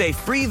week. Say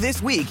free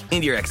this week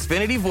in your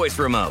Xfinity voice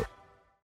remote.